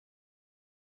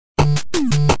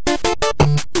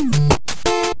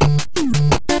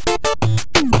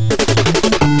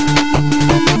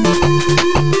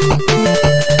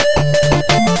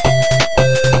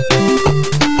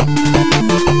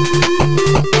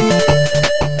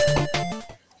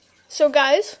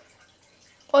guys,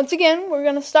 once again, we're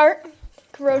going to start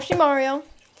Karoshi Mario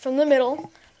from the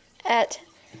middle at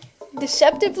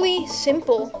deceptively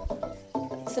simple.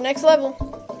 It's the next level.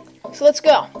 So let's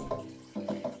go.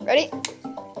 Ready?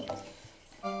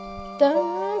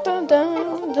 Dun, dun,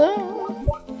 dun, dun.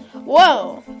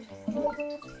 Whoa.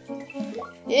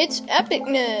 It's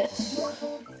epicness.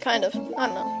 Kind of. I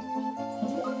don't know.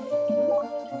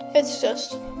 It's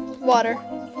just water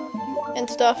and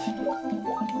stuff.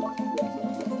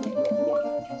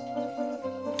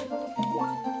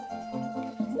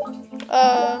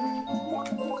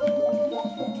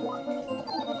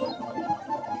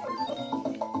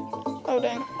 Oh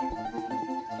dang.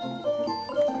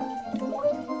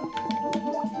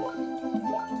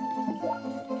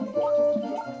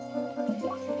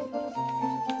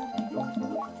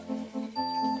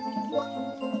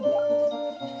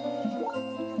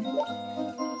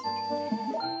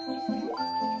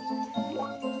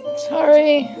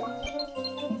 Sorry.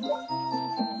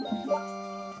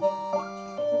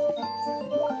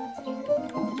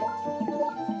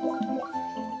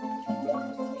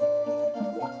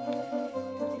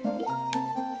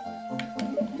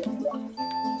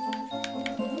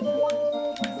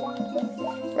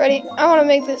 Ready? I want to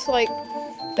make this like,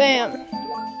 bam.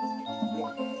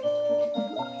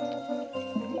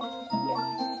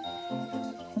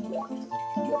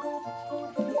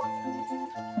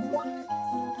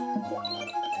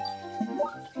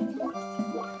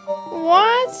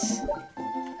 What?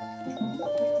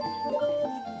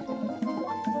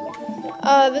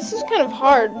 This is kind of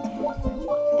hard.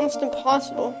 Almost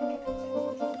impossible.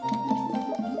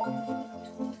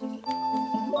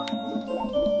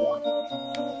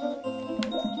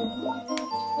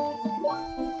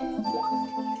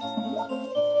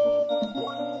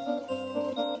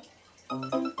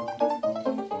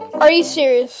 Are you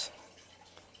serious?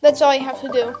 That's all you have to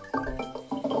do.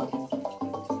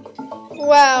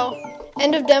 Wow.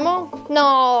 End of demo?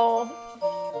 No.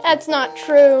 That's not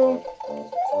true.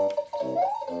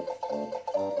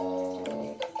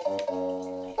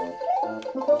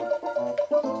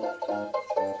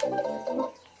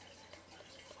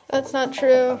 That's not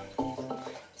true.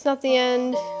 It's not the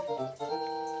end.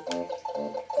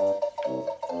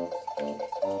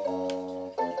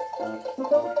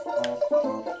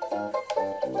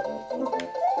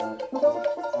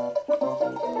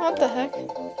 What the heck?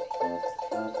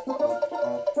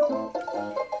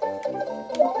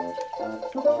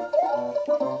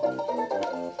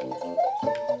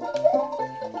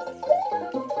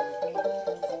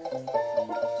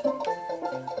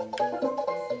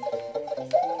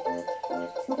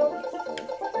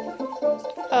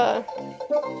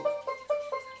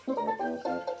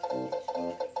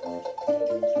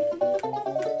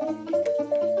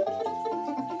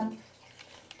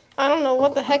 I don't know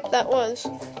what the heck that was.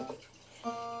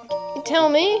 You tell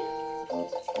me?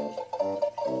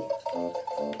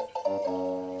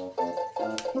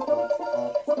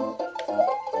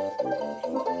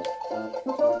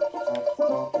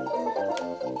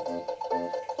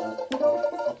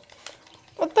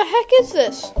 What the heck is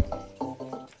this?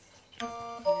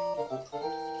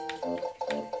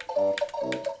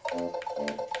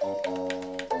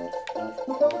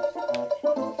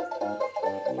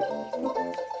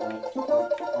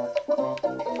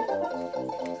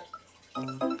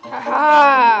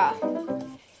 Haha!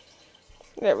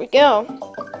 There we go.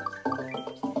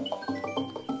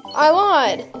 I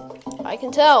lied. I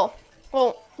can tell.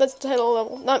 Well, that's the title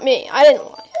level. Not me. I didn't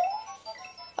lie.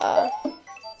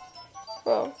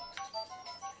 Well.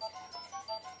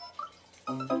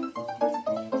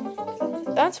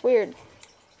 That's weird.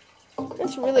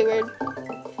 That's really weird.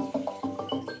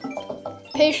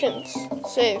 Patience.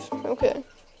 Save. Okay.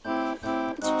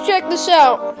 Let's check this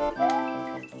out.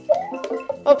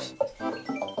 Oops.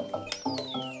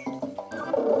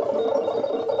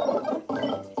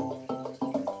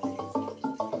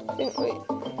 Wait.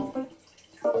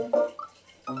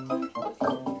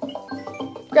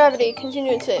 Gravity,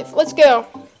 continue and save. Let's go.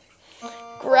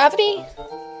 Gravity?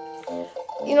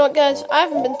 You know what, guys? I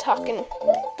haven't been talking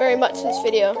very much this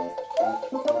video.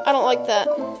 I don't like that.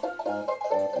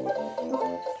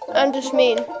 I'm just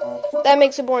mean. That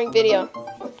makes a boring video.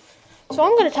 So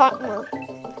I'm gonna talk more.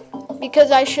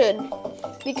 Because I should.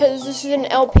 Because this is an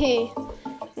LP.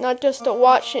 Not just a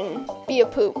watch and be a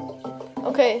poop.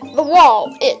 Okay, the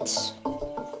wall, it's.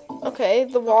 Okay,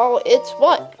 the wall, it's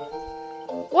what?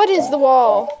 What is the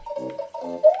wall?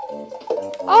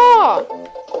 Ah!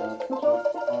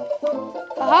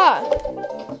 Aha!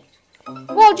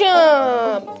 Wall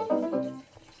jump!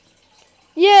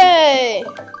 Yay!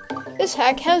 This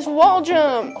hack has wall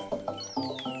jump!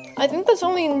 I think that's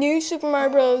only New Super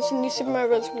Mario Bros. And New Super Mario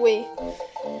Bros. Wii.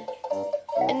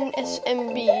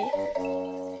 NSMB.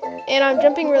 And I'm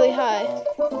jumping really high.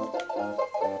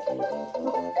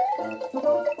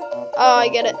 Oh, I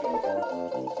get it.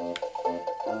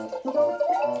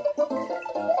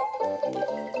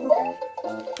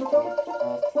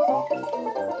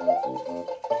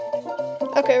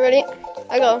 Okay, ready?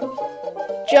 I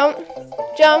go. Jump,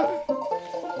 jump,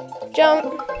 jump.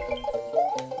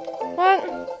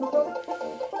 What?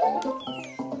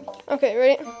 Okay,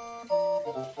 ready?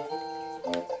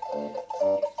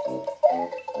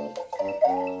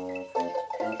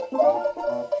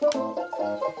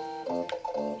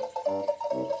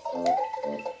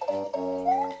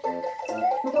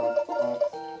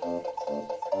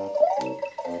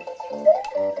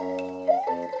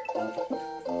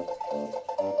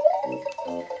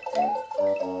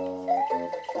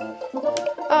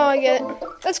 Oh, I get it.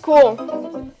 That's cool.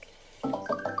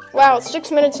 Wow, it's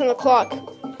 6 minutes on the clock,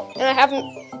 and I haven't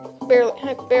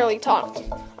barely talked.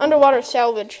 Underwater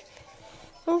salvage.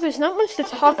 Well, there's not much to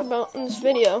talk about in this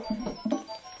video,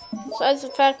 besides the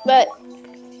fact that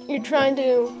you're trying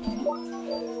to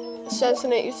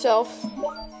assassinate yourself,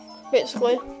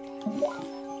 basically,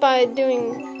 by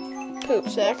doing poop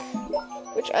sack,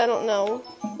 which I don't know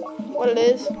what it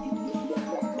is,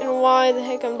 and why the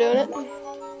heck I'm doing it.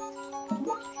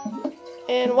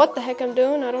 And what the heck I'm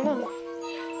doing, I don't know.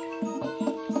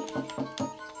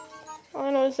 All I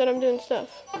know is that I'm doing stuff.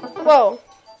 Whoa.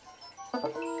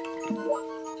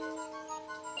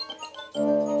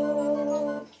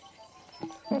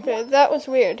 Okay, that was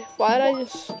weird. Why did I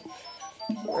just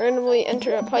randomly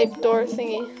enter a pipe door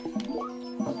thingy?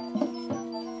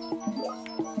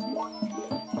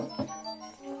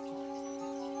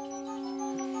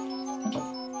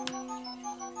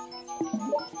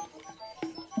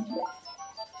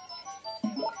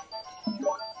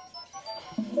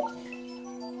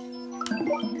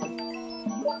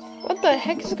 What the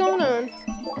heck is going on?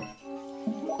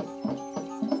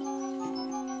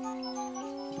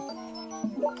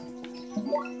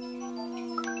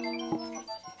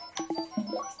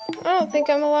 I don't think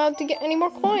I'm allowed to get any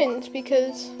more coins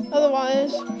because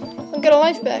otherwise I'll get a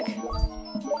life back.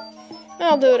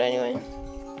 I'll do it anyway.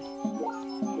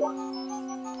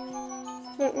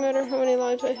 Don't matter how many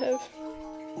lives I have.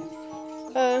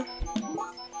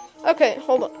 Okay,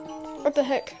 hold on. What the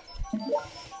heck?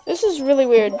 This is really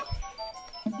weird.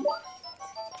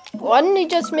 Why didn't he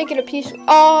just make it a P-switch?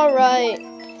 Alright.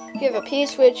 If you have a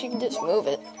P-switch, you can just move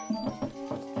it.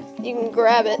 You can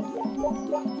grab it.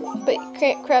 But you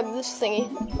can't grab this thingy.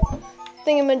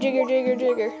 Thingamajigger, jigger,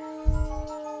 jigger.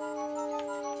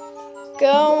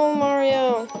 Go,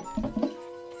 Mario.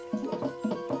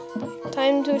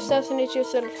 Time to assassinate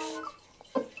yourself.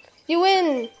 You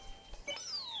win!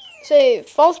 Say,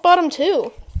 false bottom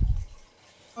 2.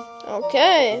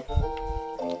 Okay.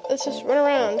 Let's just run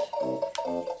around.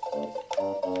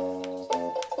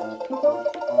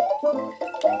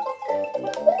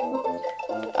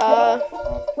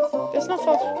 There's no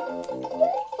false.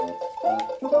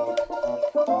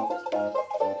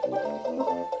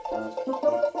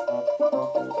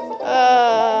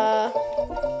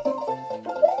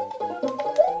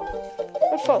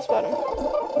 What false bottom?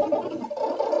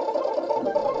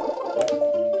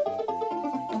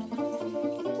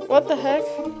 What the heck?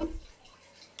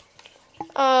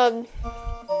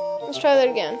 Let's try that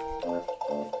again.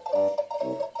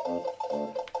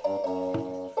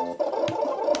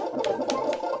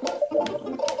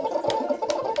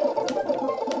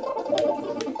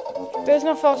 There's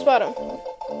no false bottom.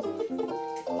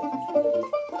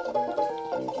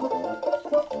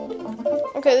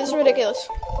 Okay, this is ridiculous.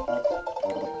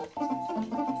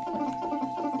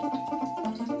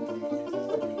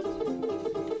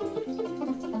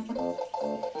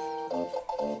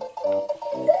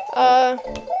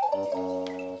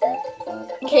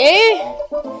 Okay.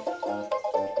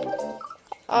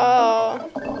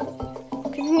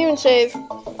 Continue and save.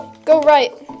 Go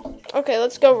right. Okay,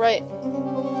 let's go right.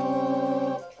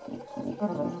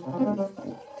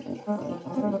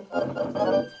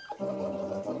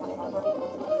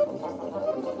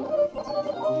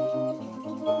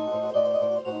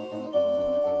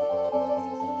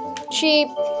 Cheap.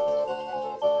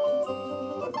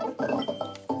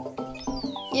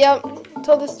 Yep,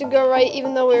 told us to go right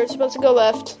even though we were supposed to go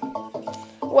left.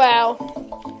 Wow.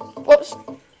 Whoops.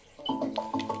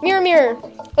 Mirror, mirror.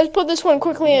 Let's put this one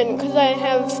quickly in because I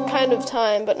have kind of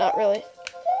time, but not really.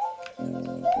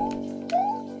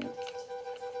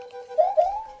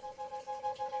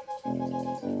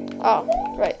 Oh,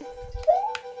 right.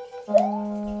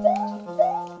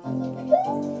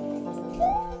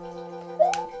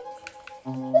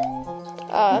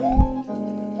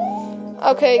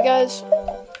 Okay, guys.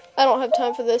 I don't have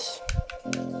time for this.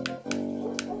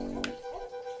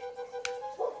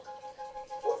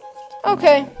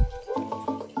 Okay.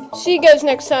 See you guys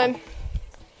next time.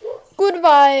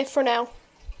 Goodbye for now.